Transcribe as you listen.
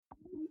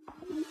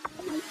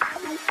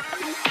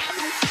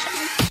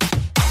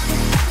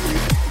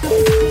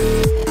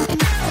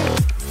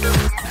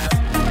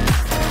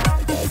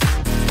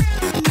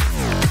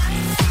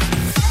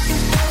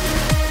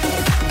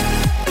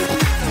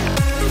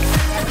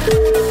Hey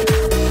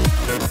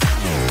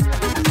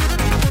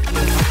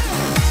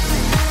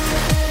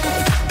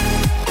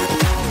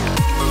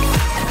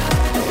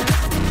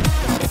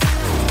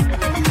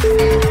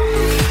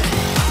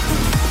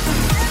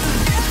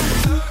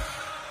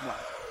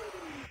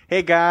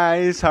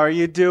guys, how are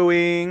you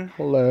doing?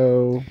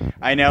 Hello.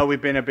 I know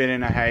we've been a bit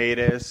in a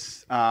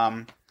hiatus.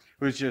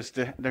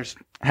 There's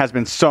has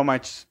been so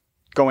much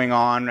going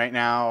on right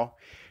now,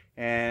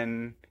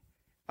 and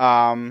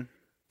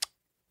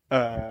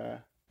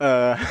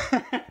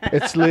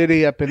It's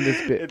litty up in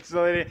this bit. It's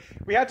literally,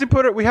 we had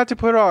to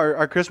put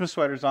our Christmas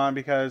sweaters on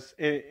because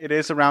it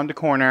is around the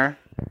corner.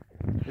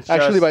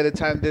 Actually, by the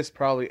time this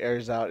probably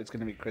airs out, it's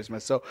going to be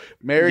Christmas. So,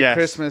 Merry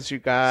Christmas, you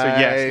guys. So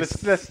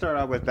yes, let's start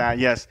out with that.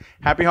 Yes,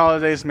 Happy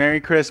Holidays, Merry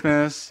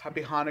Christmas,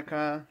 Happy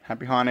Hanukkah.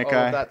 Happy Hanukkah.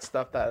 All of that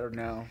stuff that I don't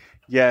know.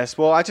 Yes,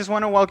 well, I just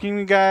want to welcome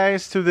you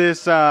guys to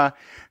this to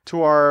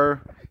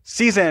our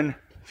season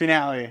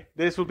finale.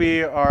 This will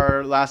be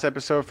our last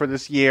episode for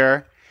this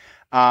year,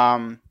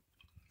 and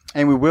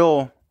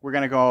we're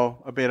gonna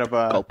go a bit of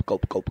a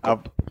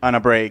Gulp. on a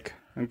break.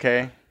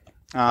 Okay.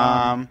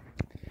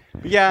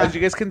 Yeah, as you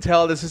guys can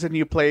tell, this is a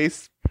new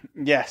place.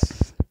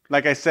 Yes,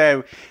 like I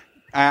said,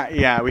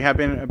 we have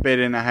been a bit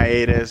in a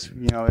hiatus.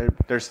 You know,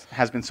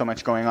 has been so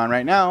much going on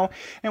right now,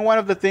 and one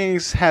of the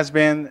things has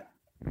been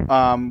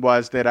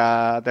was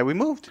that we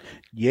moved.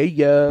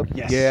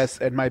 Yes,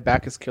 and my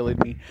back is killing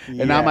me,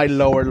 and not my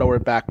lower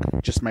back,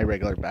 just my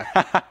regular back,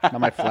 not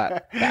my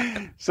flat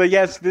back. So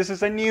yes, this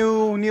is a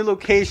new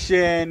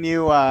location,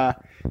 new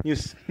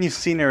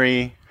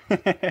scenery.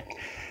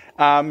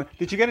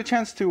 Did you get a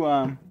chance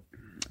to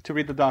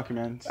read the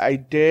documents? I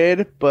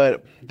did,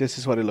 but this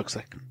is what it looks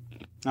like.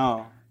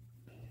 Oh,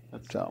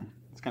 it's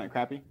kind of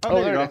crappy.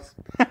 Oh, there you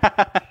go.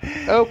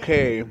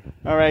 Okay.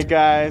 All right,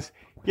 guys.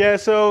 Yeah,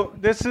 so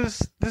this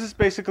is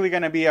basically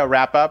going to be a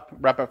wrap up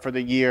for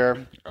the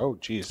year. Oh,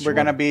 geez. We're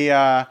going to be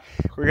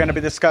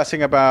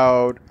discussing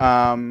about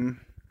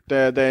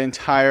the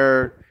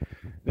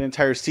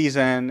entire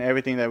season,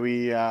 everything that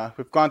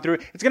we've gone through.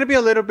 It's going to be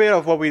a little bit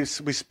of what we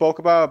spoke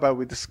about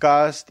we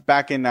discussed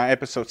back in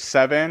episode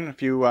 7 a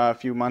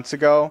few months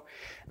ago.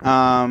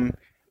 But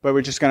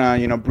we're just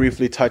going to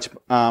briefly touch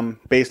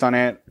based on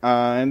it,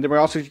 and then we're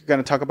also going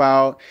to talk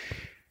about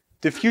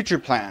the future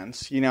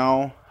plans.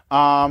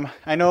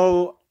 I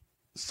know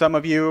some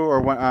of you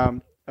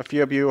or a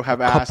few of you have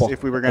asked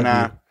if we were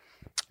gonna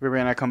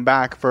come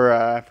back for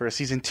a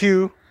season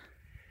 2,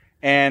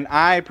 and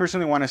I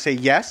personally want to say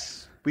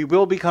yes, we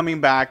will be coming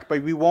back,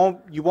 but you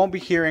won't be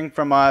hearing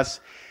from us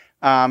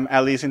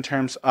at least in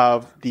terms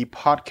of the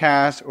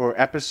podcast or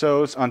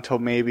episodes until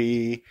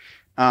maybe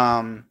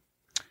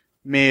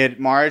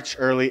mid-March,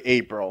 early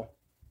April.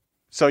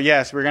 So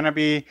yes, we're gonna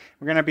be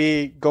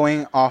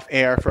going off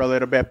air for a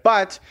little bit,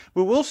 but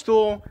we will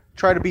still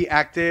try to be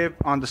active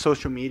on the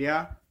social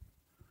media.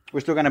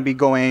 We're still gonna be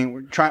going.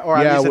 We're trying, or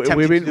at least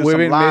attempting to do some lives.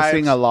 We've been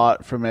missing a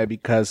lot from it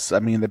because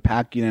the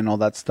packing and all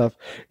that stuff.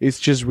 It's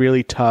just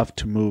really tough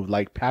to move.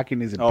 Like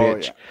packing is a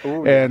bitch,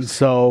 and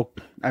so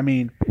I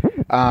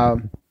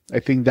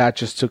think that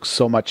just took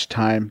so much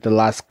time the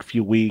last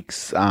few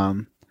weeks.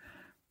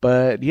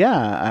 But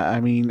yeah,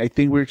 I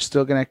think we're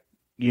still gonna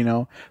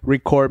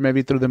record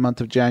maybe through the month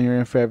of January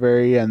and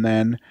February, and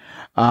then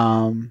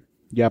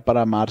ya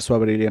para marzo,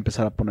 abril y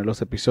empezar a poner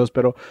los episodios,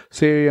 pero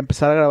sí,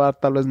 empezar a grabar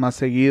tal vez más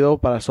seguido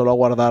para solo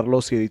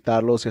guardarlos y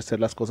editarlos y hacer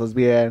las cosas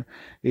bien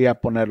y a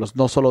ponerlos,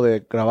 no solo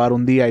de grabar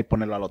un día y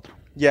ponerlo al otro.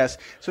 Yes,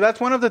 so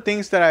that's one of the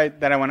things that I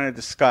wanted to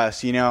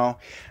discuss.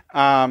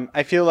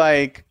 I feel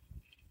like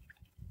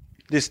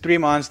these 3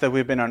 months that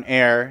we've been on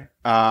air,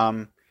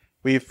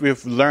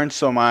 We've learned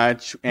so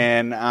much,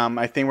 and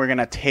I think we're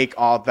gonna take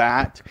all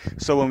that.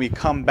 So when we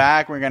come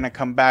back, we're gonna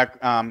come back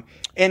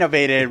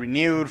innovated,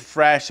 renewed,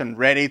 fresh, and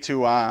ready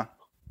to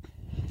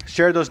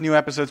share those new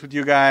episodes with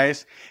you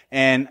guys.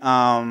 And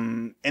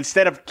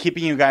instead of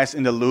keeping you guys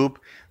in the loop,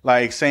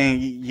 like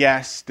saying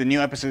yes, the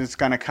new episode is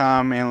gonna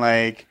come, and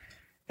like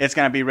it's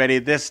gonna be ready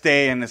this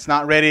day, and it's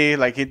not ready,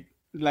 like it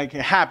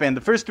happened.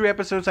 The first 3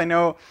 episodes, I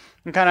know,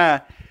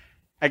 I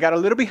got a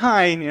little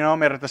behind, me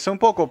retrasé un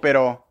poco,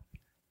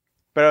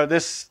 pero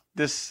this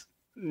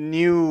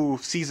new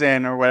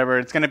season or whatever,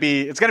 it's gonna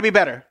be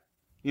better.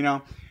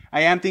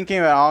 I am thinking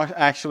about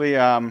actually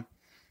I'll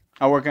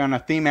work on a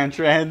theme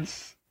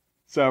entrance,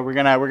 so we're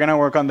gonna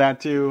work on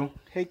that too.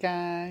 Hey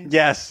guys.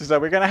 Yes, so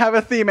we're gonna have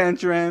a theme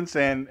entrance,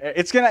 and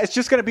it's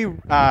just gonna be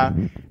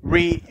reimagined,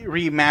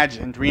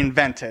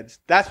 reinvented.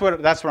 That's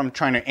what I'm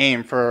trying to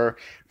aim for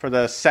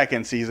the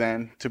second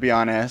season, to be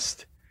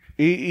honest.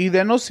 Y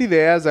denos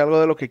ideas de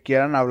algo de lo que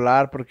quieran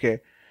hablar,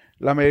 porque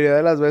la mayoría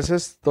de las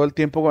veces, todo el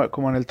tiempo,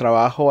 como en el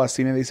trabajo,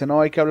 así me dicen,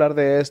 no, hay que hablar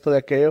de esto, de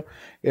aquello,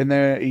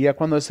 y ya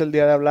cuando es el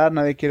día de hablar,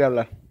 nadie quiere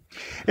hablar.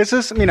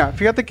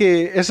 Fíjate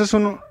que ese es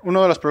uno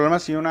de los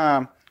problemas y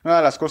una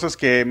de las cosas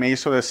que me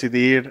hizo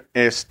decidir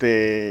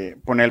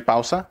poner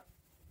pausa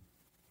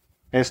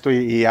esto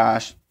y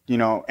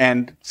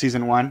end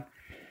season 1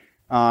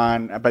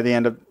 by the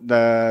end of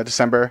the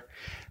December.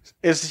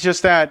 It's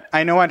just that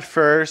I know at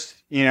first,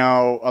 you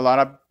know, a lot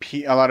of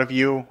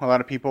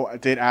people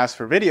did ask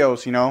for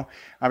videos, you know.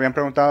 Habían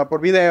preguntado por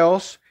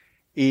videos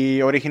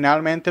y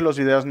originalmente los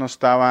videos no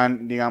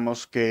estaban,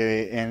 digamos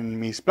que en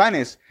mis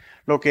planes.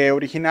 Lo que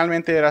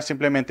originalmente era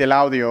simplemente el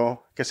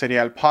audio, que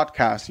sería el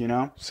podcast, you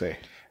know. Sí.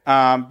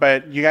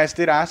 But you guys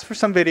did ask for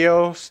some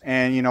videos,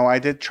 and, you know, I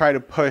did try to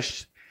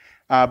push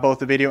both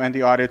the video and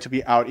the audio to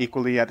be out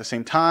equally at the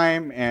same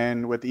time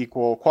and with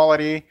equal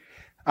quality.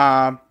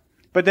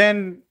 But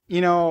then, you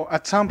know,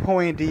 at some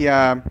point,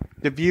 the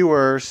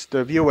viewage,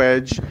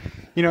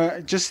 you know,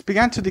 just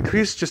began to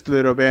decrease just a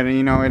little bit, and,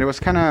 you know, it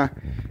was kind of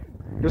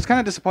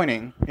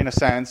disappointing in a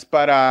sense.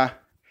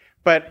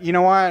 But you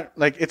know what?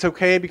 Like, it's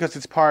okay because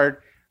it's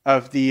part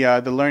of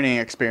the learning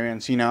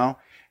experience, you know.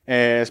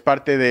 Es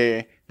parte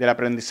del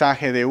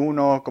aprendizaje de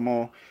uno,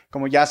 como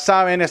ya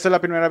saben, esta es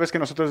la primera vez que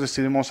nosotros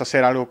decidimos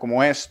hacer algo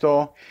como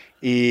esto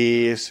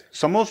y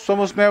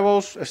somos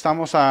nuevos,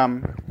 estamos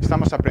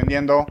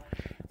aprendiendo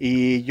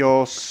y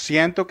yo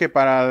siento que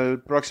para la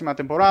próxima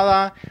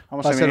temporada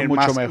vamos a venir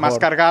más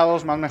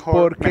cargados,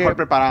 mejor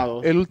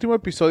preparados. El último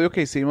episodio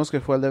que hicimos,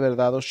 que fue el de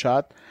Verdad o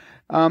Shot,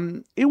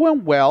 it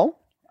went well.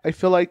 I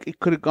feel like it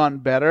could have gone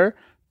better,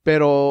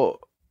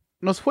 pero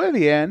nos fue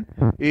bien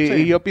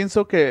y yo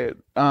pienso que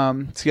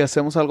si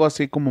hacemos algo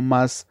así como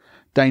más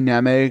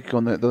dynamic,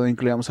 donde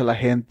incluyamos a la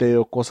gente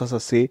o cosas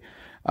así,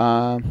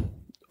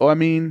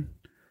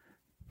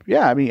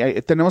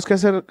 tenemos que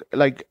hacer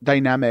like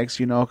dynamics,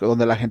 you know,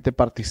 donde la gente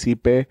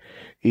participe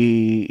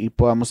y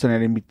podamos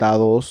tener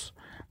invitados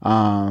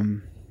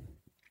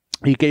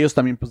y que ellos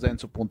también pues den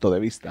su punto de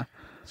vista.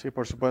 Sí,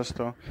 por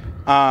supuesto.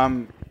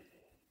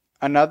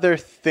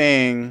 Another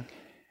thing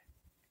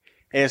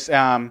es,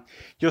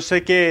 yo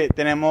sé que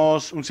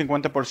tenemos un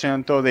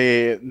 50%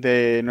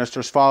 de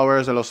nuestros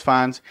followers, de los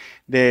fans,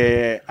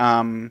 que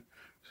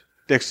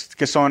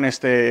son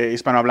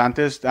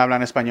hispanohablantes,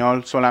 hablan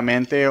español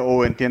solamente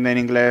o entienden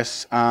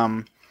inglés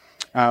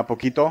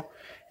poquito.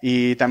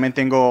 Y también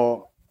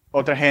tengo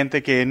otra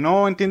gente que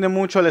no entiende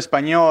mucho el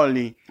español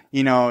y,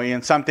 you know,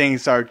 and some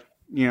things are,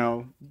 you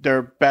know,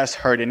 they're best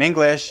heard in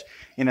English,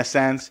 in a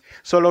sense.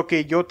 Solo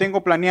que yo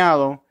tengo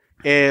planeado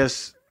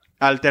es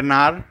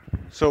alternar.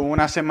 So,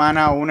 una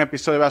semana o un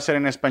episodio va a ser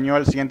en español,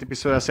 el siguiente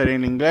episodio va a ser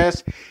en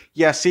inglés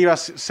y así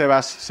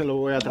se lo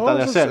voy a tratar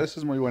de hacer. Eso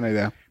es muy buena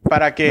idea.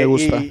 Para que, me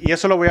gusta. Y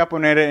eso lo voy a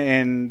poner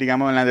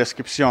digamos, en la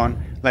descripción.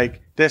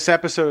 Like, this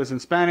episode is in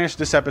Spanish,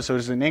 this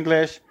episode is in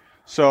English.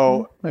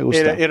 So,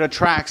 it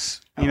attracts,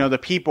 you know, the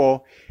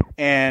people.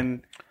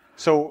 And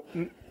so,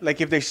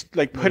 like, if they,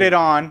 like, put it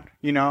on,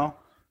 you know,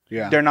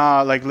 they're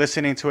not, like,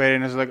 listening to it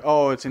and it's like,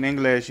 oh, it's in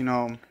English, you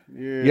know.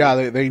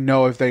 Yeah, they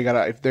know if they're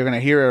gonna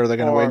hear it or they're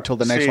gonna wait until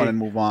the next one and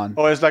move on.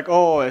 Or it's like,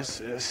 oh,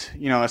 it's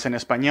you know, it's in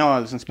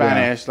español, it's in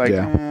Spanish.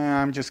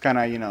 I'm just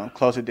gonna, you know,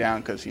 close it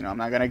down because, you know, I'm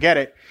not gonna get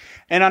it.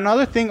 And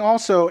another thing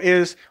also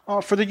is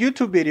for the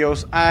YouTube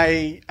videos,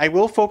 I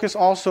will focus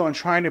also on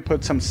trying to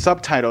put some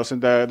subtitles in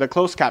the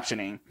closed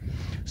captioning.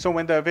 So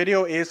when the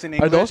video is in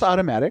English, are those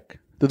automatic?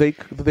 Do they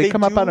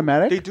come up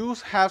automatic? They do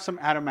have some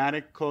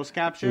automatic closed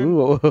caption.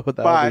 Ooh, that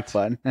would be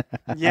fun.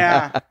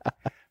 Yeah.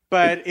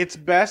 But it's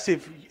best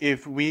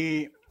if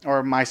we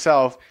or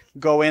myself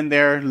go in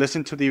there,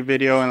 listen to the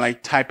video, and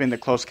like type in the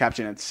closed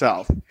caption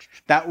itself.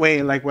 That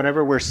way, like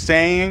whatever we're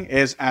saying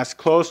is as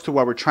close to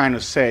what we're trying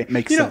to say.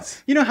 Makes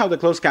sense. You know how the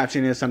closed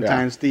caption is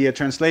sometimes. Yeah. The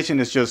translation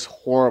is just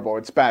horrible.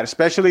 It's bad,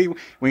 especially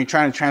when you're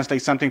trying to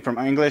translate something from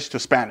English to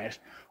Spanish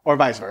or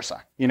vice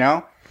versa. You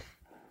know.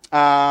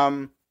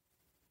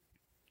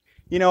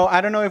 You know, I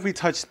don't know if we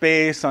touched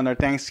base on our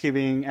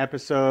Thanksgiving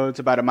episodes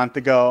about a month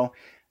ago.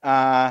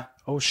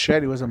 Oh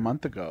shit! It was a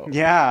month ago.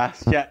 Yeah.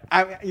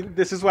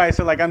 This is why I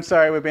said, like, I'm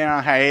sorry we've been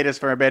on hiatus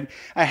for a bit.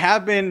 I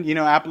have been, you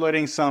know,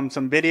 uploading some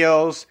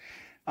videos,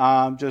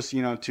 just,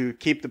 you know, to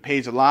keep the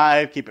page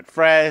alive, keep it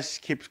fresh,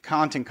 keep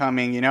content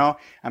coming. You know,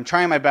 I'm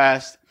trying my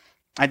best.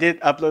 I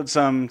did upload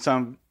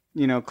some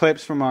you know,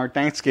 clips from our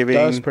Thanksgiving.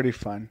 That was pretty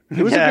fun.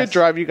 It was a good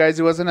drive, you guys.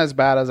 It wasn't as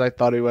bad as I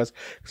thought it was.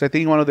 Because I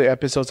think one of the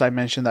episodes I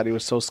mentioned that it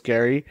was so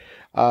scary.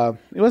 It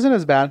wasn't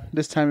as bad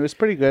this time. It was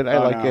pretty good. I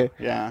like it.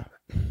 Yeah.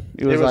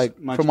 It was like,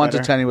 from 1 to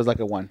 10, it was like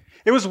a 1.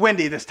 It was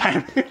windy this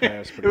time.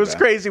 Yeah, it was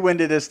crazy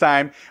windy this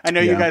time. I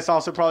know you guys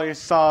also probably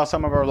saw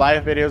some of our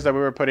live videos that we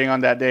were putting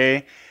on that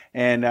day.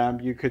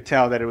 And you could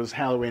tell that it was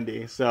hell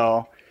windy.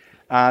 So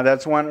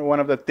that's one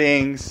of the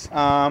things.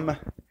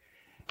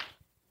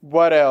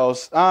 What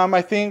else?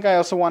 I think I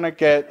also want to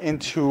get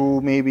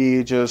into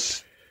maybe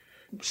just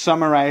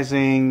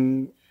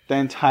summarizing the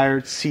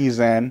entire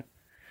season.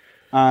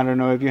 I don't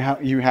know if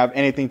you have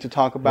anything to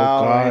talk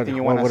about or anything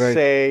you want to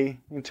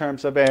say in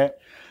terms of it.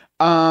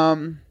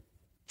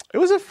 It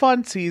was a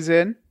fun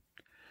season.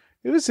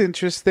 It was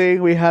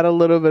interesting. We had a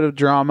little bit of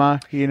drama,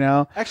 you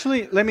know.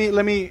 Actually, let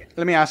me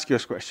ask you a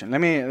question.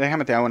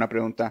 Déjame te hago una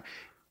pregunta.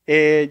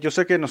 Yo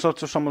sé que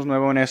nosotros somos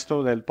nuevos en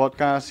esto del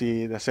podcast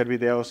y de hacer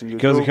videos en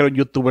YouTube. ¿Qué nos dijeron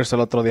YouTubers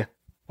el otro día?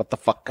 What the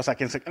fuck? O sea,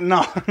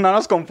 no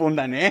nos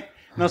confundan, ¿eh?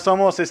 No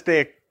somos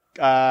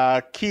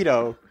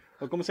keto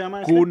 ¿O cómo se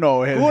llama?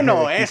 Kuno.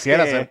 Kuno,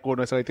 Quisiera ser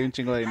Kuno. Ese güey tiene un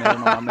chingo de dinero,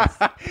 no mames.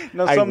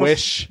 No I somos,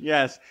 wish.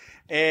 Yes.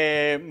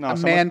 No, A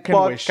somos man can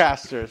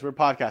podcasters. We're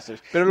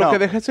podcasters. Pero lo que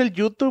deja es el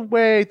YouTube,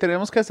 güey.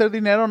 Tenemos que hacer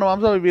dinero, no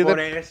vamos a vivir Por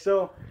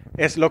eso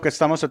es lo que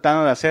estamos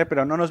tratando de hacer,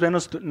 pero no nos ven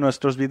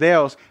nuestros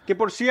videos. Que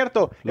por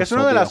cierto, es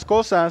una de las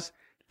cosas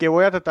que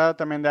voy a tratar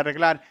también de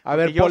arreglar. A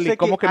ver, Poli,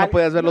 ¿cómo que no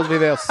podías ver los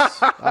videos?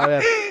 A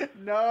ver,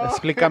 no.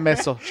 Explícame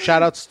eso.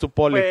 Shoutouts to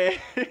Poli.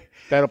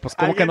 Pero pues,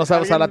 ¿cómo que no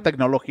sabes usar la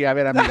tecnología? A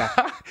ver, amiga,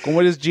 ¿cómo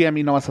eres GM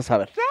y no vas a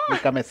saber?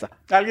 Explícame eso.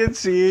 Alguien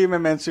sí me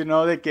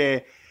mencionó de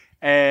que...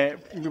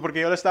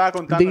 porque yo le estaba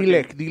contando...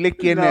 Dile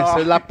quién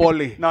es la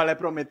Poli. No, le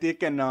prometí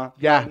que no.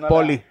 Ya, no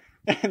Poli.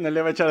 No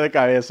le voy a echar de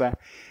cabeza.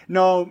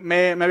 No,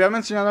 me había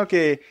mencionado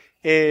que...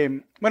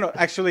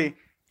 actually...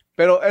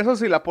 Pero eso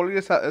sí, la Poli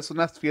es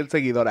una fiel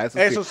seguidora.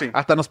 Eso sí.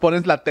 Hasta nos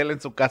pones la tele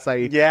en su casa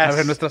y a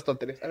ver nuestras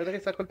tonterías. A ver, aquí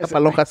saco el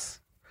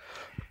tapalonjas.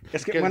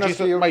 Es que bueno,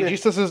 my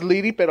Jesus es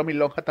Liri, pero mi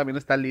lonja también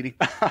está Liri.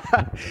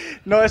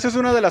 No, esa es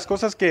una de las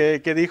cosas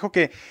que dijo,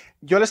 que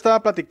yo le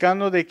estaba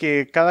platicando de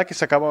que cada que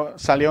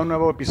salía un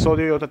nuevo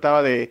episodio yo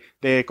trataba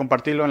de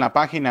compartirlo en la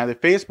página de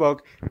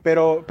Facebook,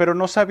 pero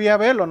no sabía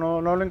verlo,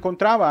 no lo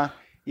encontraba.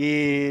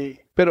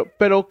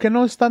 Pero ¿qué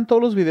no están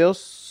todos los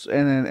videos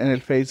en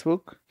el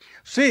Facebook?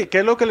 Sí, ¿qué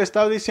es lo que le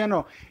estaba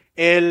diciendo?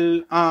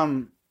 El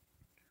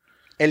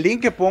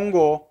link que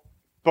pongo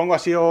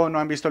así, no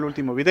han visto el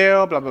último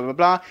video, bla, bla, bla,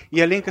 bla, y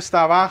el link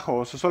está abajo,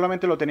 o sea,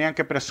 solamente lo tenían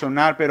que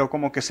presionar, pero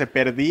como que se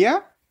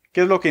perdía,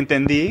 que es lo que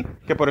entendí,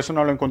 que por eso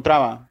no lo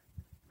encontraba.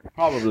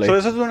 Probably. So,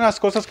 esas son unas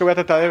cosas que voy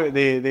a tratar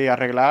de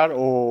arreglar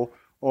o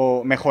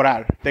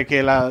mejorar, de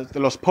que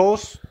los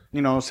posts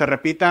se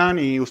repitan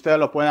y ustedes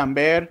lo puedan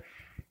ver,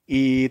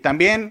 y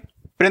también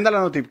prenda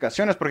las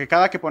notificaciones, porque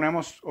cada que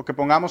ponemos o que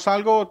pongamos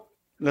algo,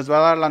 les va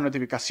a dar la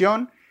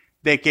notificación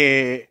de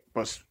que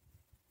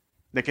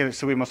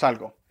subimos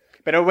algo.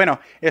 Pero bueno,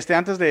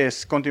 antes de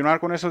continuar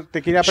con eso,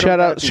 te quería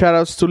preguntar...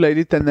 Shoutouts to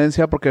Lady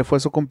Tendencia, porque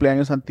fue su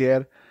cumpleaños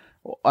antier.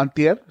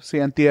 ¿Antier? Sí,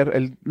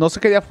 antier. No sé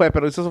qué día fue,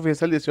 pero hizo su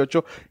fiesta el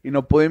 18 y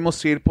no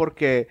pudimos ir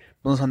porque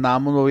nos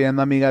andábamos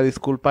moviendo, amiga.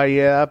 Disculpa,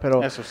 Ieda,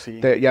 pero eso sí,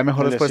 ya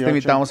mejor después 18. Te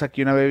invitamos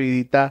aquí una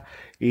bebidita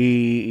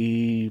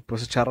y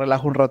pues echar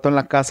relajo un rato en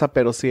la casa,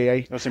 pero sí,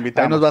 ahí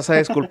nos vas a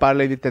disculpar,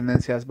 Lady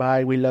Tendencias.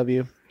 Bye, we love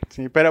you.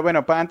 Sí, pero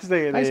bueno, antes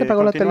de se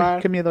apagó continuar... la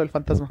tele. Qué miedo el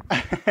fantasma.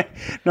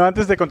 No,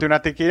 antes de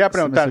continuar, te quería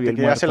preguntar, te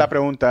quería hacer la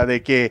pregunta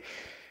de que...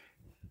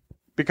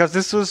 Because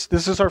this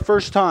is our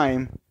first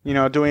time,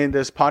 doing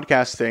this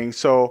podcasting.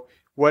 So,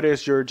 what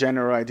is your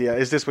general idea?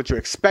 Is this what you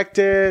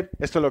expected?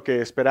 ¿Esto es lo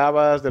que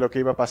esperabas de lo que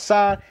iba a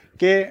pasar?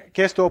 ¿Qué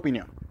es tu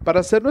opinión?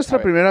 Para ser nuestra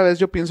primera vez,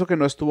 yo pienso que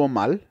no estuvo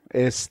mal.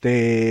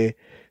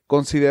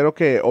 Considero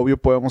que, obvio,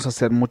 podemos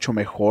hacer mucho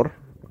mejor.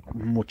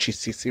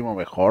 Muchísimo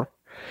mejor.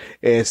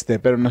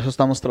 Pero en eso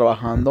estamos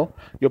trabajando.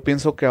 Yo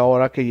pienso que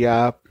ahora que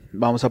ya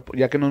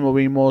que nos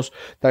movimos,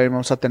 también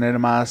vamos a tener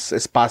más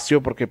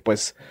espacio porque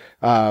pues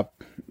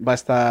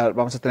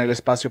vamos a tener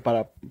espacio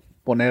para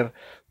poner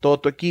todo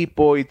tu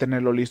equipo y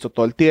tenerlo listo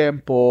todo el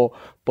tiempo,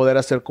 poder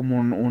hacer como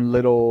un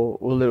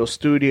little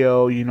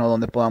studio,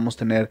 donde podamos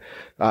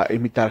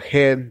invitar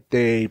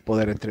gente y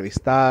poder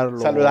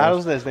entrevistarlos.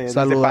 Saludarlos desde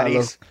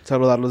París.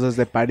 Saludarlos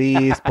desde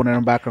París, poner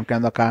un background que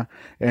ando acá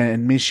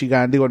en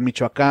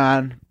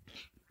Michoacán.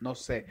 No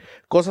sé,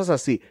 cosas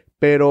así.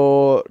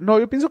 Pero no,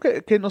 yo pienso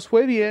que nos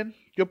fue bien.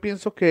 Yo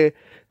pienso que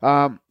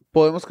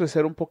podemos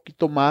crecer un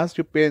poquito más.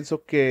 Yo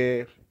pienso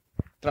que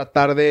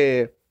tratar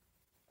de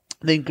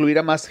incluir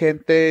a más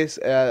gente,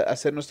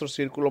 hacer nuestro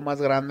círculo más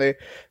grande.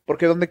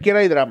 Porque donde quiera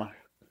hay drama.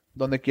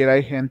 Donde quiera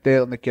hay gente,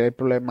 donde quiera hay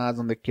problemas,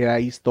 donde quiera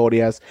hay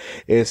historias.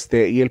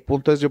 Y el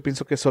punto es, yo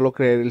pienso que solo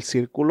creer el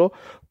círculo.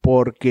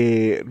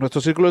 Porque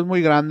nuestro círculo es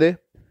muy grande,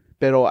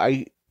 pero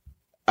hay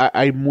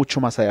mucho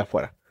más allá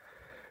afuera.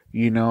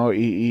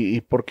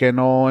 Y por qué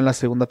no en la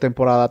segunda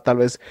temporada tal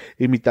vez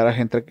invitar a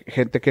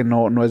gente que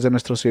no es de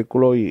nuestro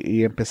círculo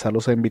y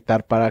empezarlos a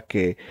invitar para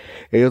que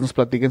ellos nos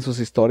platiquen sus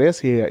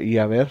historias y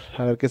a ver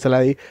qué se la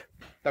di.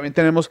 También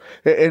tenemos,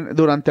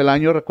 durante el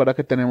año, recuerda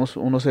que tenemos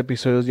unos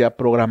episodios ya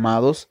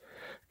programados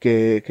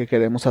que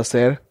queremos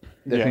hacer.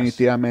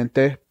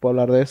 Definitivamente, ¿puedo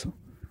hablar de eso?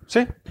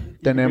 Sí.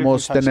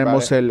 Tenemos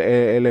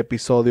el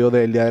episodio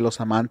del Día de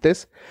los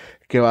Amantes,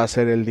 que va a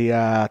ser el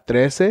día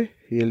 13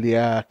 y el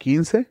día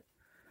 15.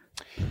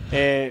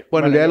 El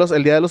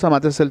Día de los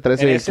Amantes es el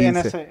 13 y el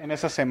 15. En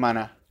esa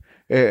semana.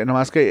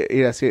 Nomás que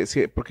ir así,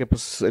 sí, porque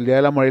pues el Día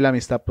del Amor y la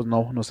Amistad pues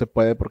no se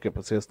puede porque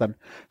pues ellos están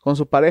con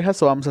su pareja.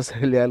 So vamos a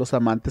hacer el Día de los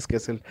Amantes, que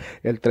es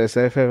el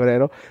 13 de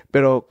febrero.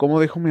 Pero como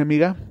dijo mi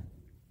amiga,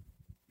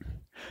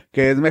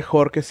 que es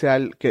mejor que sea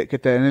que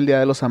te den el Día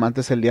de los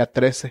Amantes el día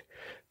 13,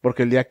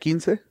 porque el día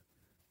 15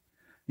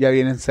 ya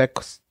vienen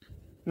secos.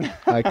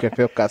 Ay, qué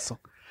feo caso.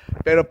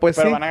 Pero pues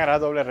Pero sí. van a agarrar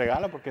doble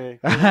regalo porque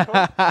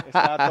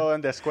está todo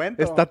en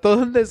descuento. Está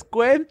todo en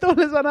descuento.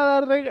 Le van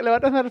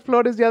a dar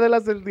flores ya de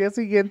las del día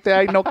siguiente.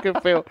 Ay, no, qué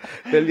feo.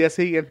 Del día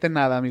siguiente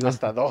nada, amigos.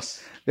 Hasta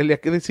 2. Del día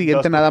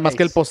siguiente nada más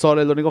que el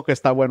pozole. Es lo único que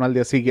está bueno al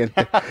día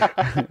siguiente.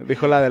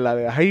 Dijo la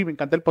de. Ay, me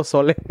encanta el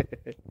pozole.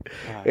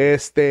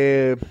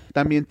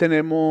 También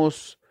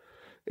tenemos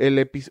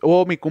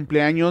mi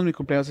cumpleaños. Mi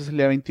cumpleaños es el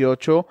día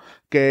 28,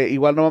 que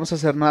igual no vamos a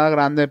hacer nada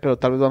grande, pero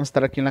tal vez vamos a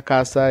estar aquí en la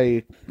casa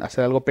y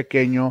hacer algo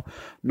pequeño.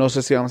 No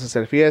sé si vamos a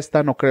hacer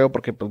fiesta, no creo,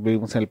 porque pues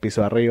vivimos en el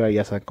piso de arriba y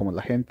ya saben cómo es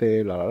la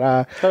gente, bla, bla,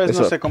 bla. Tal vez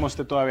no sé cómo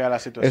esté todavía la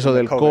situación. Eso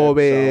del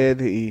COVID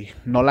y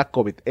no la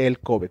COVID, el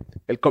COVID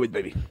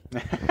baby.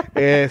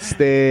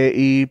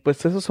 Y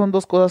pues esas son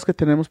dos cosas que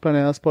tenemos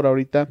planeadas por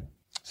ahorita.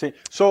 Sí,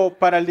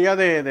 para el día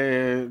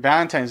de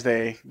Valentine's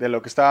Day, de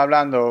lo que estaba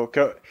hablando,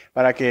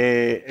 para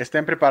que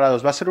estén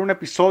preparados, va a ser un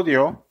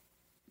episodio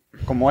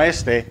como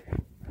este,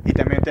 y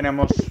también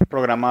tenemos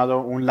programado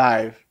un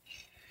live,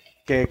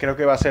 que creo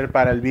que va a ser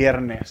para el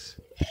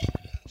viernes.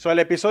 El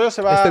episodio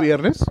se va... ¿Este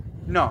viernes?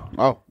 No.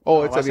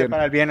 Va a ser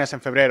para el viernes en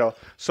febrero.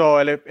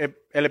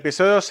 El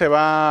episodio se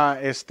va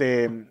a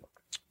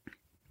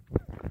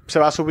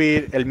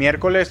subir el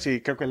miércoles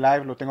y creo que el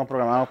live lo tengo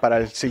programado para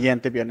el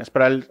siguiente viernes,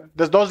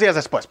 2 días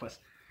después, pues.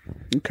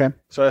 Okay.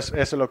 Eso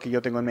es lo que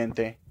yo tengo en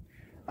mente.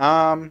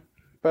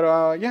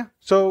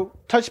 So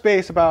touch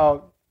base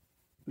about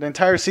the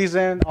entire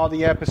season, all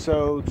the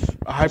episodes.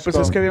 Ay, pues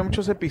es que había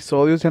muchos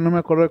episodios, ya no me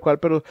acuerdo de cuál,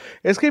 pero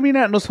es que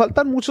mira, nos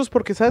faltan muchos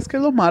porque ¿sabes qué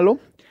es lo malo?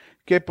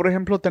 Que, por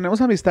ejemplo, tenemos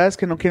amistades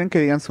que no quieren que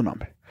digan su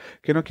nombre,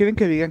 que no quieren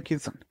que digan quién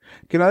son,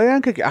 que no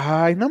digan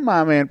ay, no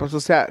mamen, pues, o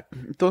sea,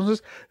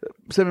 entonces,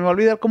 se me va a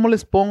olvidar cómo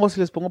les pongo,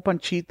 si les pongo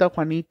Panchita,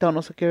 Juanita, o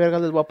no sé qué verga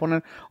les voy a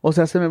poner, o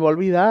sea, se me va a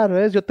olvidar,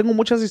 ¿ves? Yo tengo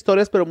muchas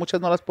historias, pero muchas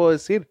no las puedo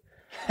decir.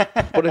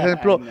 Por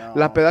ejemplo, no.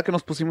 La peda que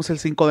nos pusimos el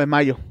 5 de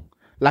mayo,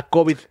 la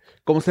COVID,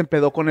 cómo se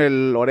empedó con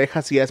el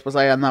orejas y después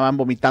ahí andaban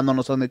vomitando,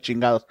 no son de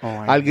chingados.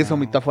 Alguien se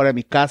vomitó afuera de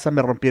mi casa,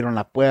 me rompieron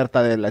la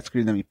puerta de la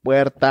screen de mi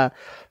puerta.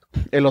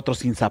 El otro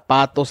sin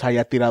zapatos,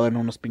 allá tirado en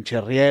unos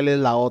pinches rieles,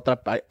 la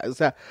otra, o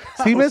sea,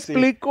 ¿sí me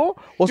explico?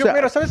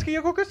 Pero ¿sabes qué?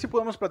 Yo creo que sí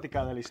podemos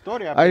platicar de la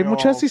historia. Hay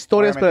muchas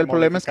historias, pero el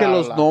problema es que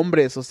los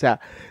nombres, o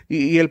sea,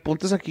 y el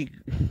punto es aquí,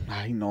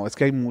 ay no, es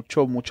que hay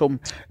mucho,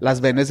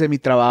 las venes de mi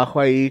trabajo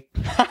ahí,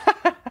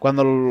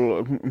 cuando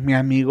mi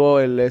amigo,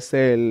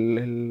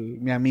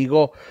 mi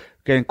amigo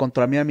que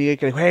encontró a mi amiga y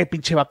que dijo,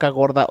 pinche vaca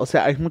gorda. O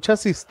sea, hay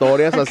muchas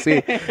historias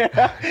así.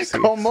 Sí,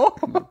 ¿cómo?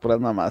 Puras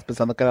mamás,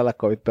 pensando que era la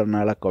COVID, pero no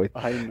era la COVID.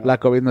 Ay, no. La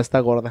COVID no está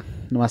gorda,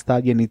 nomás está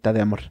llenita de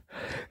amor.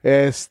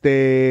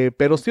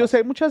 Pero sí, o sea,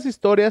 hay muchas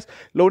historias.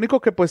 Lo único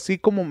que pues sí,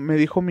 como me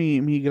dijo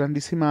mi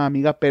grandísima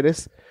amiga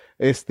Pérez,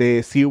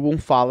 sí hubo un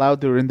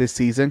fallout during the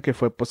season, que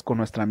fue pues con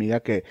nuestra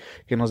amiga que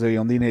nos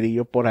debía un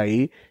dinerillo por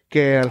ahí,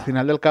 que al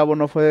final del cabo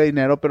no fue de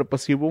dinero, pero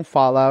pues sí hubo un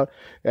fallout.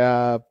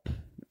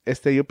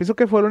 Yo pienso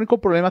que fue el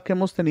único problema que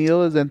hemos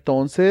tenido desde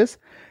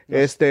entonces.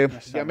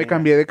 Ya me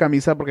cambié de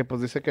camisa porque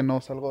pues dice que no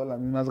salgo de las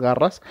mismas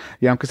garras.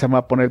 Y aunque se me va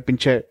a poner el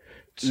pinche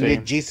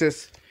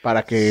Jesus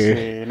para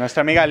que... Sí,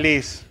 nuestra amiga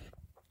Liz.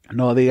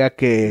 No diga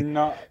que...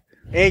 No,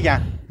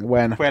 ella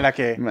bueno, fue la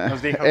que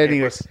nos dijo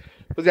anyways,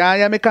 que pues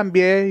ya me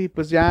cambié y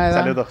pues ya...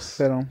 Saludos.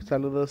 Pero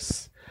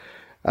saludos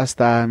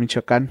hasta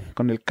Michoacán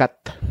con el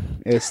CAT.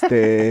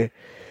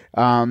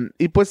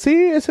 Y pues sí,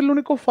 es el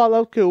único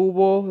Fallout que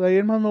hubo. De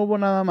ahí más no hubo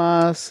nada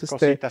más.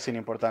 Cositas sin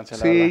importancia,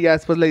 la sí, verdad. ya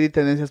después Lady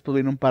Tendencias pues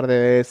vino un par de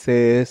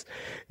veces.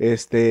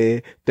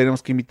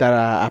 Tenemos que invitar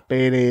a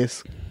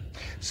Pérez.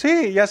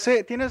 Sí, ya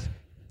sé, tienes...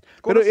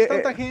 Pero,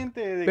 tanta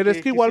gente. Pero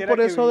es que igual por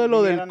eso de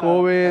lo del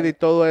COVID y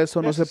todo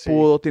eso no se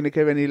pudo. Tiene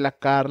que venir la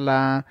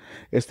Carla,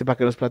 para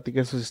que nos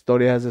platique sus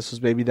historias de sus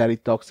baby daddy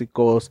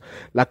tóxicos,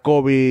 la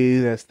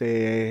COVID,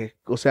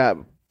 o sea...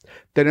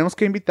 Tenemos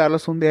que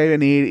invitarlos un día y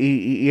venir.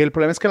 Y el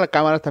problema es que la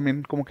cámara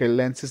también, como que el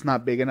lens is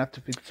not big enough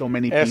to fit so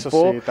many people.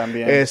 Eso sí,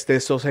 también.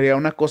 Eso sería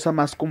una cosa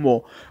más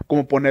como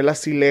ponerla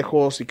así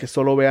lejos y que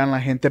solo vean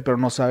la gente, pero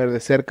no saber de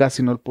cerca,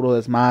 sino el puro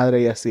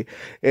desmadre y así.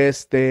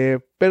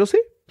 Pero sí,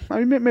 a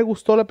mí me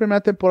gustó la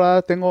primera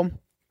temporada. Tengo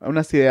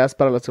unas ideas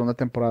para la segunda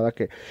temporada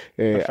que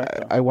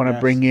I want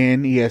to bring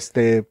in y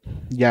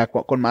ya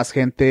con más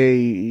gente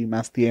y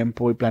más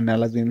tiempo y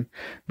planearlas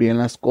bien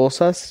las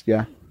cosas,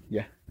 ya.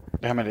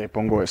 Déjame le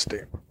pongo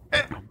Le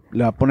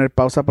voy a poner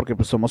pausa porque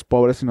pues somos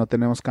pobres y no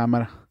tenemos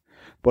cámara.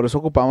 Por eso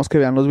ocupamos que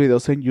vean los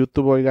videos en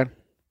YouTube, oigan.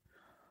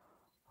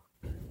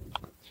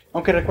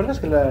 Aunque recuerdas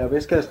que la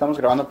vez que estamos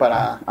grabando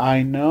para...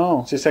 I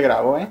know. Sí se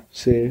grabó, ¿eh?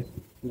 Sí.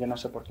 Yo no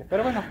sé por qué.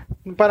 Pero bueno,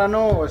 para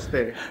no...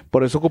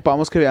 Por eso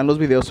ocupamos que vean los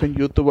videos en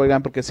YouTube,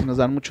 oigan, porque si nos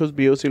dan muchos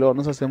views y luego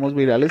nos hacemos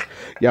virales,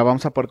 ya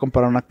vamos a poder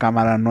comprar una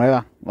cámara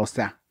nueva. O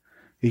sea...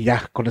 Y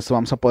ya, con eso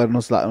vamos a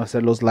podernos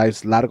hacer los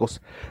lives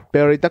largos.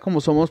 Pero ahorita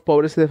como somos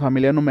pobres y de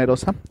familia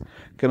numerosa,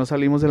 que no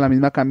salimos de la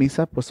misma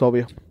camisa, pues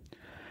obvio.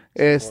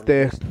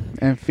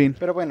 En fin.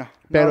 Pero bueno.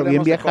 Pero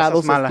bien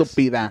viajados,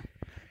 estúpida.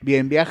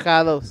 Bien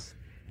viajados.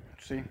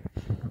 Sí.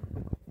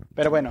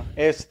 Pero bueno,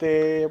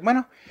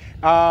 bueno.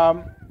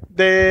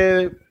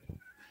 De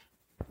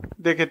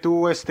de que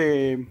tú,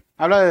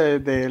 habla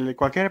de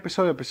cualquier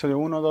episodio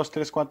 1, 2,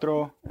 3,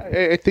 4.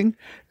 I think,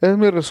 ese es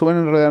mi resumen,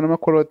 en realidad no me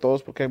acuerdo de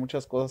todos porque hay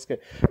muchas cosas que...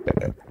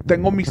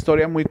 tengo mi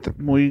historia muy,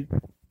 muy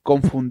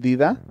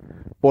confundida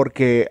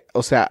porque,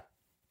 o sea,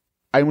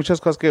 hay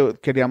muchas cosas que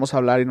queríamos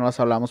hablar y no las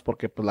hablamos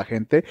porque, pues, la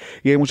gente,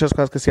 y hay muchas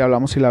cosas que sí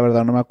hablamos y la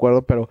verdad no me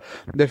acuerdo, pero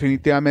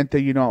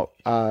definitivamente,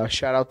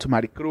 shout out to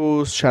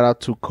Maricruz, shout out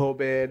to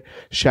COVID,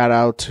 shout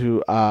out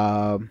to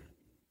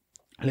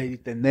Lady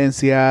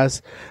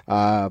Tendencias,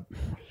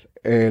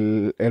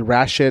 el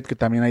Rashid, que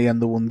también ahí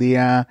anduvo un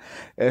día,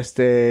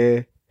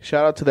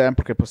 shout out to them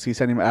porque pues sí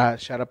se animaron,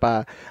 shout out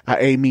a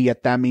Amy y a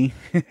Tammy,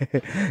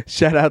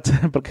 shout out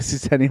porque sí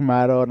se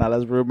animaron, a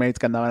las roommates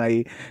que andaban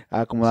ahí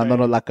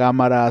acomodándonos la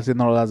cámara,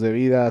 haciéndonos las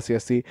bebidas y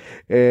así.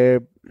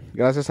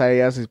 Gracias a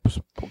ellas y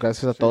pues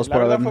gracias a todos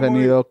por habernos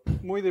venido.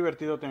 Muy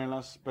divertido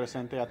tenerlas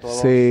presente a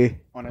todos,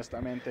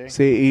 honestamente.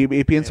 Sí,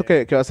 y pienso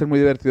que va a ser muy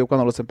divertido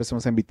cuando los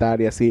empecemos a invitar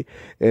y así,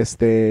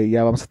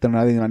 ya vamos a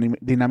tener una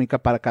dinámica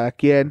para cada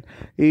quien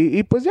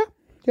y pues ya,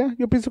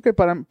 yo pienso que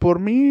por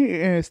mí,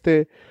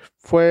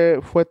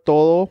 fue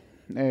todo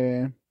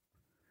de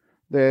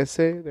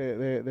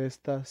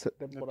esta temporada.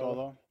 De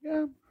todo.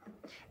 Yeah.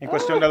 En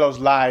cuestión de los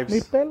lives.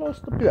 Mi pelo,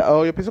 estúpida.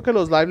 Yo pienso que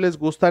los lives les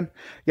gustan.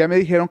 Ya me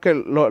dijeron que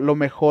lo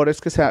mejor es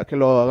que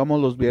lo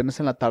hagamos los viernes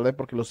en la tarde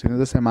porque los fines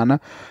de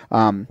semana,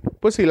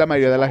 pues sí, la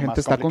mayoría de la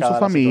gente está con su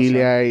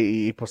familia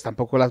y pues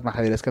tampoco las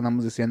majaderías que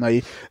andamos diciendo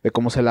ahí de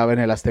cómo se laven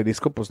el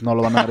asterisco, pues no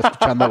lo van a ver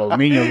escuchando a los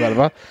niños,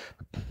 ¿verdad?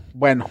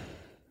 Bueno.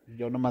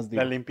 Yo nomás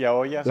digo. La limpia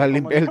ollas.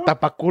 El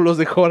tapaculos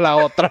dijo la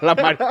otra, la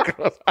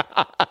Maricruz.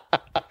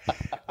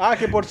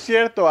 Que por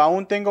cierto,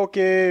 aún tengo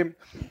que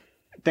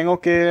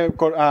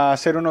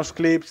hacer unos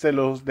clips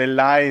del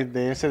live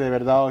de ese de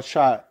verdad o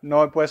shot.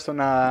 No he puesto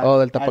nada.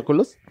 ¿Del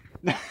tapaculos?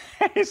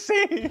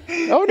 Sí.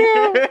 Oh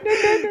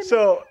no.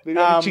 So,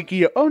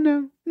 chiquillo. Oh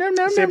no. No.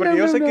 Sí, porque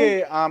yo sé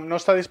que no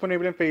está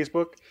disponible en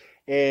Facebook,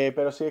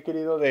 pero sí he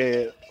querido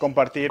de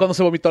compartir. Cuando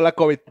se vomitó la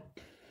COVID.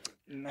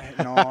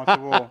 No,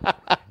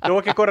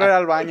 tuvo que correr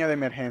al baño de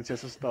emergencia,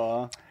 eso es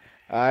todo.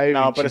 Ay,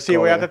 no, pero sí,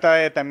 voy a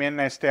tratar de también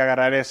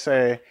agarrar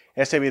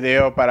ese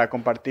video para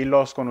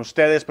compartirlos con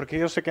ustedes, porque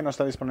yo sé que no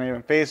está disponible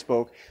en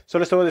Facebook.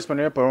 Solo estuvo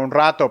disponible por un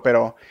rato,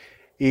 pero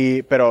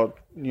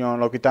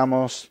lo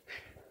quitamos.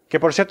 Que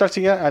por cierto,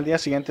 al día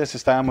siguiente se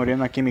estaba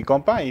muriendo aquí mi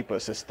compa y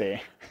pues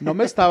No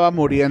me estaba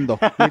muriendo.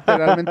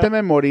 Literalmente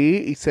me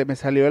morí y se me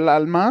salió el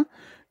alma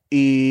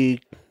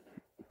y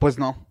pues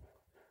no.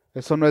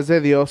 Eso no es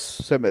de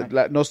Dios.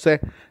 No sé.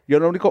 Yo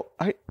lo único...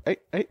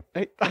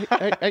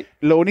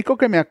 Lo único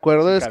que me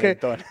acuerdo es que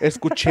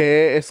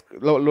escuché...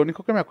 Lo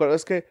único que me acuerdo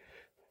es que...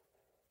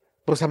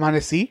 Pues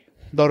amanecí.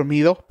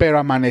 Dormido, pero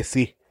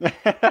amanecí.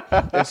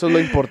 Eso es lo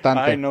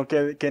importante. Ay, no,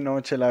 qué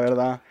noche, la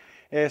verdad.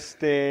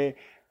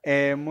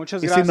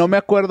 Muchas gracias. Y si no me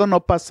acuerdo,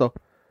 no pasó.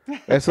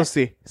 Eso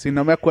sí. Si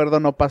no me acuerdo,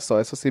 no pasó.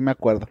 Eso sí me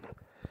acuerdo.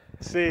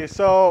 Sí,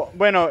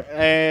 bueno,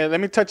 let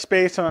me touch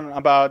base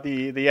about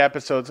the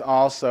episodes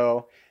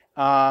also.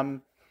 It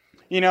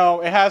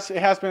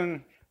has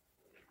been,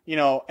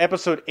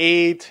 episode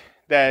 8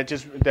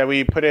 that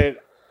we put it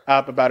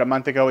up about a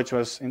month ago, which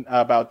was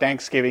about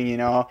Thanksgiving.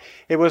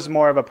 It was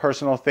more of a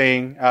personal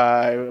thing,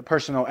 a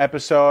personal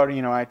episode.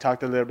 I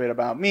talked a little bit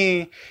about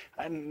me,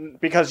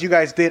 because you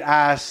guys did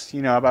ask,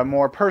 about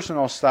more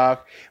personal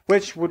stuff,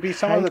 which would be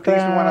some of the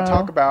things we want to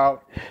talk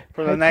about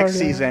for the next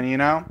season.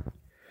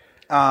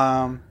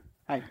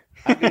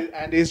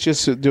 Andy's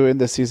just doing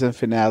the season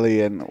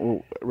finale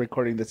and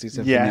recording the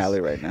season finale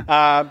right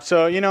now.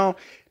 So,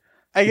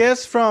 I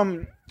guess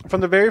from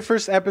the very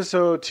first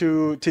episode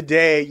to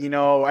today,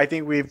 I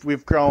think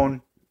we've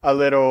grown a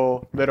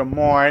little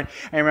more.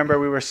 I remember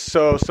we were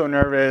so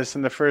nervous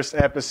in the first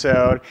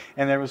episode,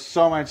 and there was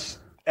so much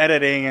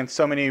editing and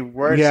so many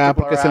words. Yeah,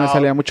 porque se me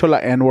salía mucho la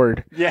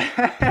N-word.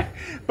 Yeah,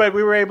 but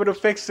we were able to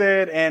fix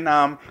it,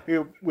 and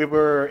we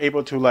were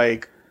able to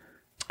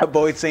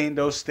avoid saying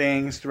those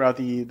things throughout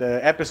the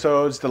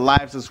episodes, the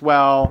lives as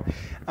well.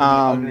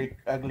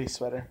 Ugly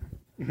sweater.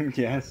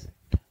 Yes.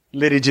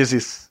 Litty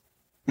jizzes.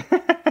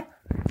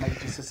 My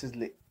Jesus is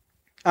lit.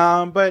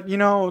 But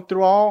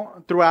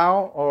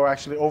throughout, or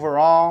actually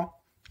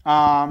overall,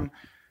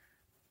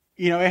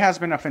 it has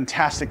been a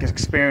fantastic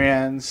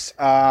experience.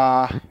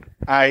 I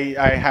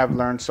have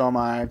learned so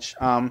much.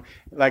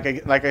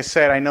 Like I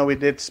said, I know we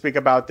did speak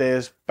about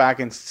this back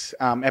in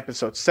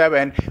episode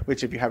 7,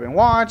 which if you haven't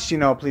watched,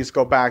 please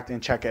go back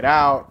and check it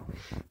out.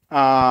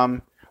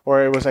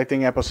 Or it was, I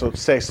think, episode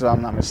 6, if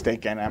I'm not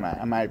mistaken.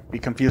 I might be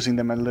confusing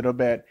them a little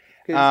bit.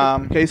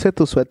 ¿Qué dice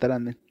tu suéter,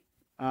 Andy?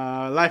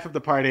 Life of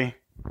the party.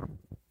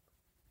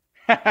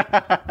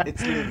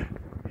 It's lit.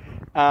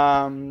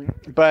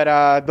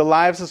 But the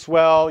lives as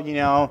well,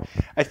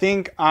 I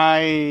think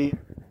I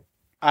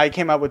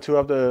came up with 2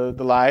 of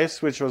the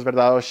lives, which was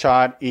Verdad o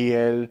Shot y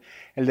el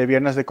de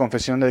Viernes de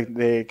Confesión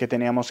de que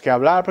teníamos que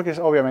hablar, porque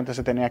obviamente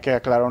se tenía que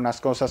aclarar unas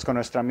cosas con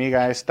nuestra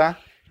amiga esta.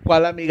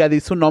 ¿Cuál amiga? Di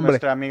su nombre.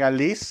 Nuestra amiga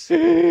Liz.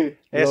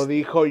 Lo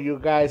dijo, you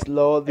guys,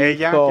 lo dijo.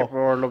 Ella, que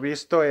por lo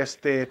visto,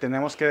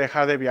 tenemos que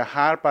dejar de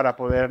viajar para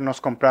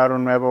podernos comprar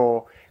un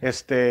nuevo,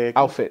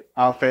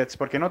 outfits,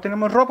 porque no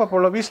tenemos ropa.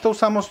 Por lo visto,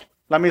 usamos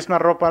la misma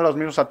ropa, los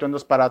mismos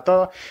atuendos para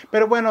todo.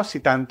 Pero bueno, si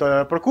tanto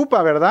le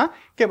preocupa, ¿verdad?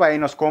 Que vaya y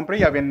nos compre,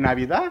 ya viene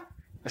Navidad.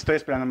 Estoy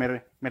esperando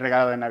mi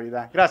regalo de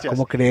Navidad. Gracias.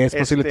 ¿Cómo crees?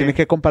 Pues si le tienes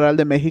que comparar al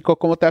de México,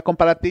 ¿cómo te va a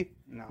comparar a ti?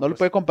 No pues, le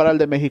puede comparar al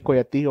de México y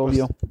a ti,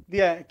 obvio.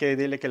 Pues,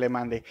 dile que le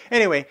mande.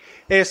 Anyway,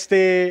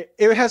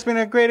 it has been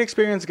a great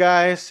experience,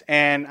 guys.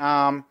 And,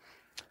 I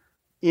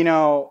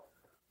know,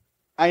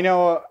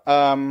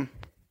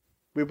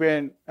 we've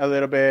been a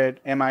little bit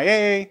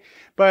MIA,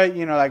 but,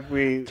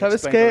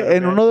 ¿Sabes qué?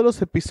 En uno de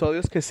los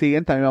episodios que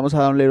siguen también vamos a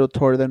dar un little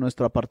tour de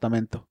nuestro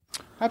apartamento.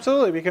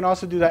 Absolutely, we can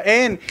also do that.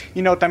 And,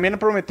 también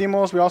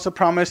prometimos, we also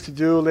promised to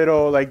do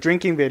little,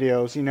 drinking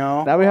videos,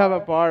 Now we have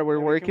a bar. We're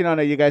working on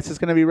it, you guys. It's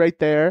going to be right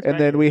there. And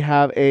then we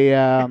have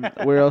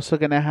we're also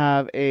going to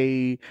have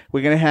we're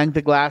going to hang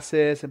the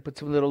glasses and put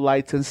some little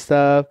lights and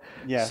stuff.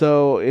 Yeah.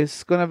 So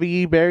it's going to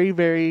be very,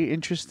 very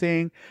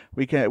interesting.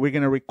 We're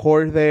going to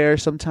record there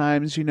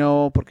sometimes,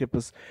 porque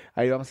pues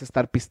ahí vamos a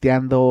estar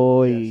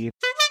pisteando y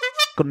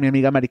con mi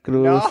amiga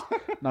Maricruz.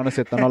 No es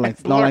cierto, no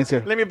lines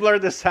here. Let me blur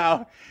this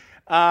out.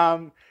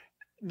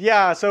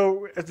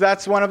 So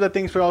that's one of the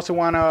things we also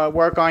want to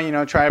work on,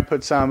 try to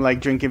put some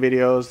drinking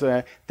videos,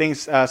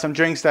 some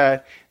drinks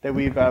that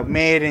we've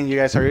made and you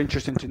guys are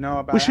interested to know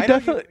about. We should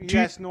definitely,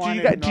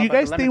 do you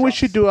guys think we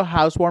should do a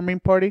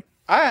housewarming party?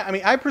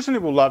 I personally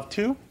would love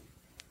to,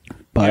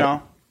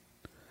 but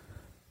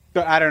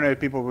I don't know if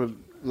people would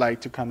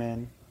like to come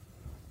in.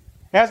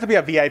 It has to be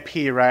a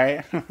VIP,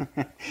 right?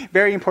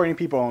 Very important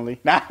people only.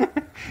 Nah,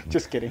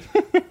 just kidding.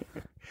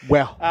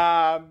 Well.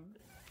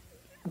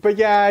 But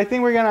yeah, I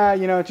think we're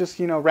gonna, just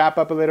wrap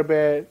up a little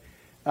bit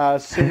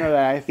sooner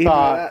than I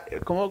thought.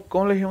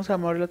 ¿Cómo le dijimos a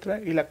Mauricio la otra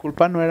vez? Y la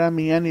culpa no era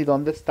mía, ni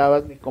dónde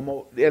estabas, ni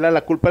cómo...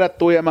 La culpa era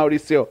tuya,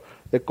 Mauricio,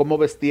 de cómo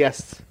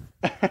vestías.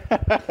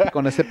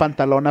 Con ese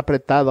pantalón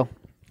apretado.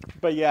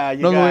 But yeah,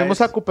 Nos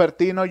movimos a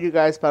Cupertino, you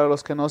guys, para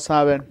los que no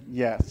saben.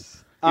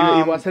 Yes.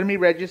 Y voy a hacer mi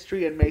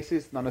registry en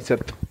Macy's. No es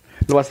cierto.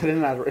 Lo voy a hacer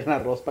en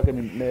arroz para que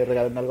me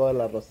regalen algo del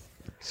arroz.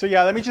 So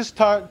yeah, let me just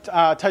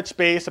touch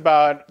base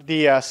about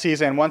the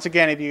season. Once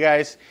again, if you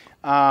guys,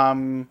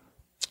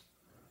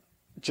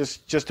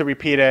 just to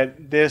repeat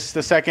it, the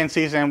second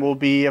season will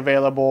be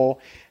available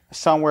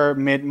somewhere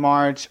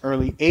mid-March,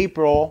 early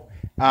April.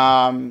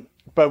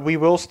 But we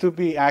will still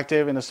be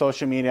active in the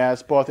social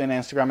medias, both in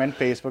Instagram and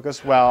Facebook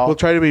as well. We'll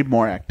try to be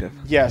more active.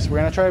 Yes, we're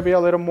going to try to be a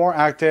little more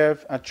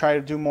active, try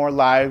to do more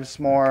lives,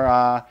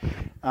 more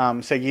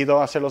seguido,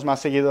 hacerlos más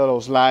seguido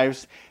los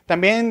lives.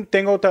 También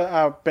tengo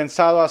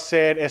pensado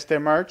hacer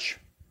merch.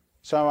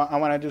 So I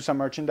want to do some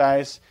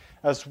merchandise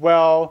as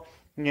well.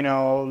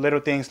 Little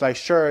things like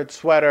shirts,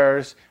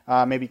 sweaters,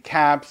 maybe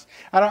caps.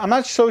 I'm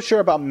not so sure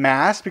about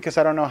masks because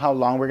I don't know how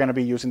long we're going to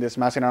be using this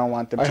mask, and I don't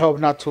want them I hope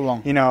not too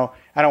long.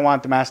 I don't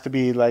want the mask to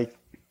be like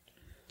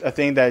a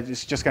thing that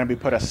is just going to be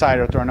put aside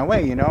or thrown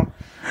away,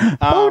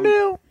 Oh,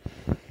 no.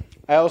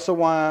 I also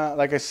want,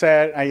 like I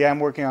said, I am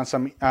working on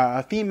some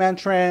theme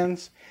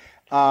entrance.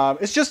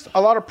 It's just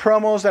a lot of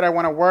promos that I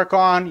want to work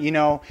on.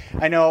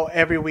 I know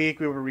every week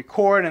we will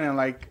record and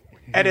then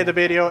edit the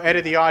video,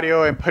 edit the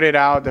audio, and put it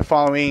out the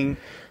following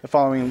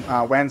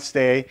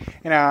Wednesday.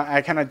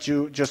 I kind of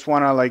just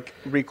want to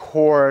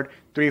record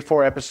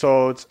 3-4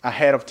 episodes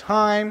ahead of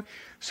time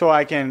so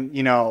I can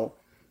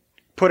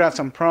put out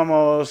some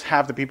promos,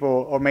 have the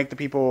people or make the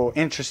people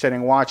interested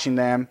in watching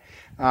them.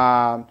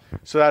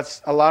 So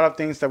that's a lot of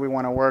things that we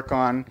want to work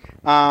on.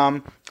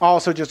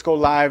 Also just go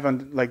live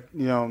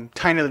on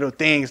tiny little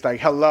things like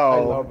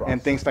hello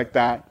and things like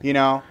that.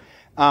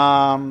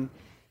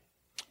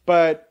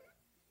 But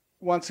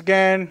once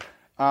again,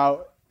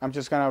 I'm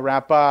just going to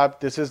wrap up.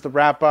 This is the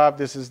wrap up.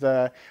 This is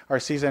our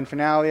season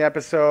finale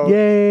episode.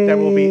 Yay. That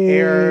will be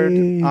aired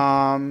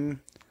on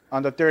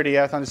the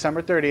 30th, on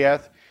December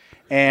 30th.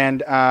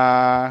 And,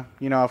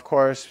 of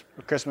course,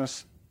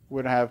 Christmas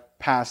would have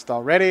passed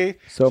already.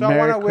 So I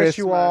want to wish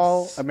you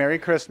all a Merry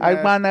Christmas.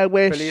 I want to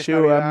wish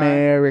you a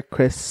Merry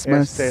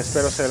Christmas.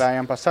 Espero se la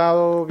hayan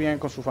pasado bien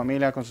con su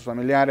familia, con sus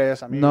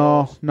familiares,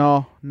 amigos.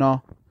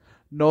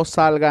 No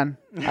salgan.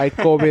 Hay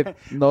COVID.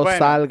 No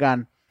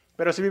salgan.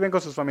 Pero si viven con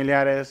sus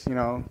familiares, se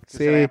la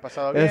hayan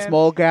pasado bien.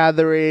 Small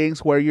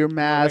gatherings, wear your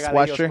mask,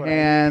 wash your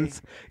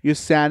hands, use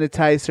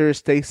sanitizer,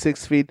 stay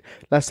 6 feet,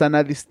 la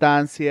sana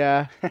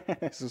distancia.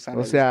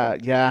 O sea,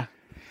 ya.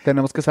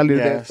 Tenemos que salir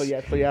de esto, ya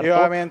estoy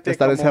harto de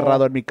estar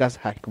encerrado en mi casa.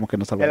 Ay, como que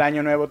no salgo. El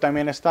año nuevo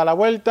también está a la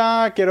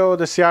vuelta. Quiero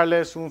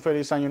desearles un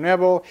feliz año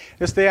nuevo.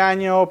 Este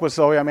año, pues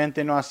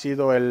obviamente no ha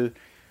sido el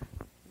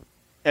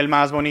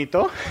más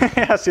bonito.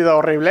 Ha sido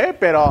horrible,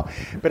 pero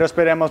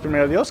esperemos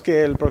primero Dios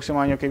que el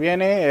próximo año que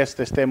viene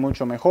esté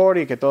mucho mejor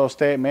y que todo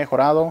esté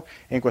mejorado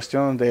en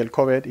cuestión del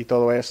COVID y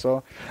todo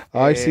eso.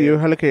 Ay, sí,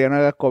 ojalá que ya no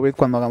haga COVID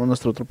cuando hagamos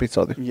nuestro otro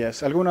episodio.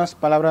 Yes, ¿algunas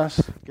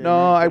palabras?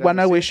 No, I want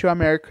to wish you a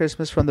Merry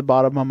Christmas from the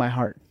bottom of my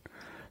heart.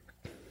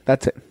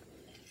 That's it.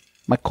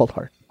 My cold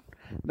heart.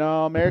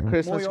 No, Merry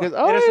Christmas. Muy-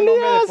 Oh, eres un hombre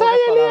de Elias!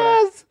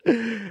 pocas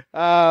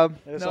Hi,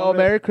 Elias! No,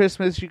 hombre- Merry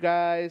Christmas, you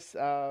guys.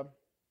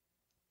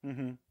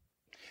 Ujú.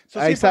 So,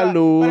 Ay, sí, para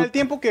salud. el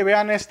tiempo que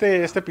vean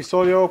este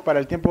episodio, para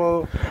el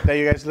tiempo that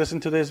you guys listen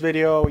to this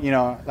video, you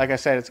know, like I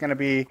said, it's going to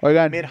be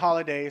Oigan,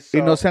 mid-holidays.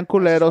 y no sean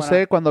culeros, I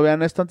just Cuando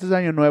vean esto antes de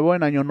Año Nuevo,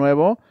 en Año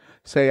Nuevo,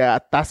 se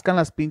atascan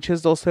las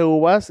pinches 12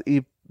 uvas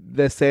y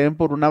deseen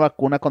por una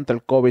vacuna contra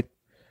el COVID.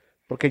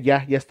 Porque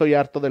ya estoy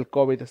harto del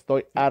COVID,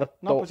 estoy harto,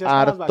 No, pues ya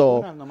están las harto.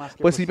 vacunas, nomás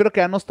que, Pues sí, pero que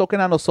ya nos toquen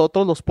a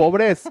nosotros, los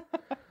pobres.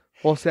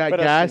 O sea,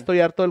 Pero ya sí. estoy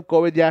harto del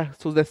COVID, ya.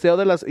 Sus deseos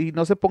de las... Y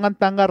no se pongan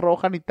tanga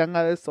roja ni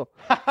tanga de eso.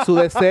 Su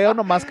deseo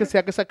nomás que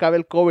sea que se acabe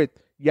el COVID.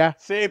 Ya.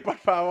 Sí, por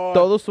favor.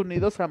 Todos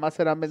unidos jamás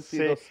serán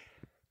vencidos. Sí.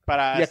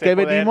 Para ¿Y a este qué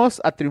poder- venimos?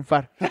 A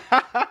triunfar.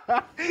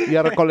 Y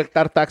a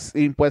recolectar tax,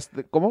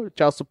 impuestos. ¿Cómo?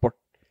 Child support.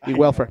 Y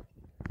welfare.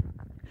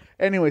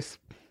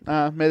 Anyways,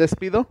 me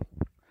despido.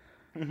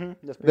 Ujú,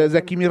 Desde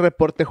aquí mi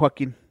reporte,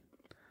 Joaquín.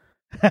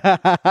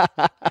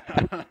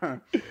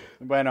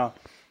 Bueno,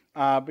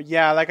 but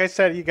yeah, like I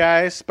said, you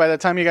guys, by the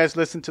time you guys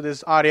listen to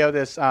this audio,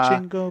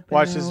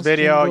 watch this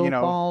video, you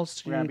know,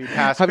 balls, we're gonna be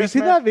past Have you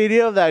seen Christmas. that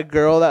video of that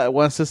girl that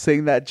wants to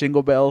sing that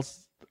Jingle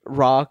Bells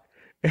rock?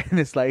 And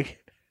it's like,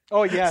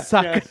 Oh yes,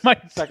 Suck yes, my-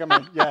 suck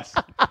my, yes,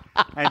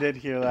 I did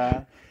hear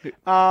that.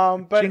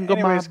 But jingle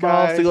anyways, my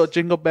balls, guys,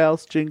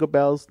 jingle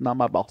bells, not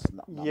my balls.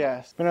 No.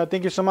 yes. Bueno,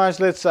 thank you so much.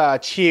 Let's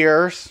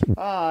cheers.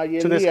 Y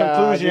To this Elías,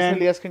 conclusion. dice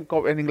Elías que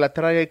en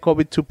Inglaterra ya hay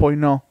COVID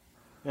 2.0.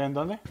 ¿En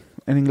dónde?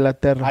 En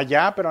Inglaterra.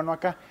 Allá, pero no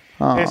acá.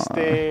 Ah,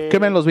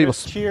 quemen los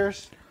vivos. let's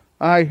cheers.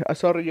 Ay,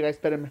 sorry, you guys,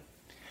 espérenme.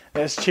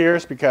 Let's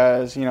cheers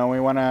because you know we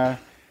want to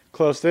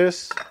close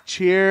this.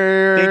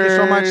 Cheers. Thank you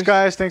so much,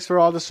 guys. Thanks for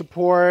all the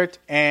support.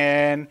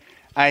 And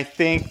I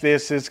think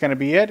this is going to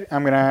be it.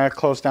 I'm going to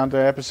close down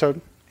the episode.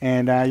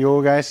 And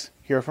you'll guys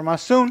hear from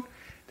us soon.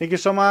 Thank you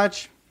so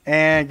much.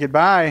 And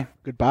goodbye.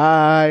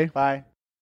 Goodbye. Bye.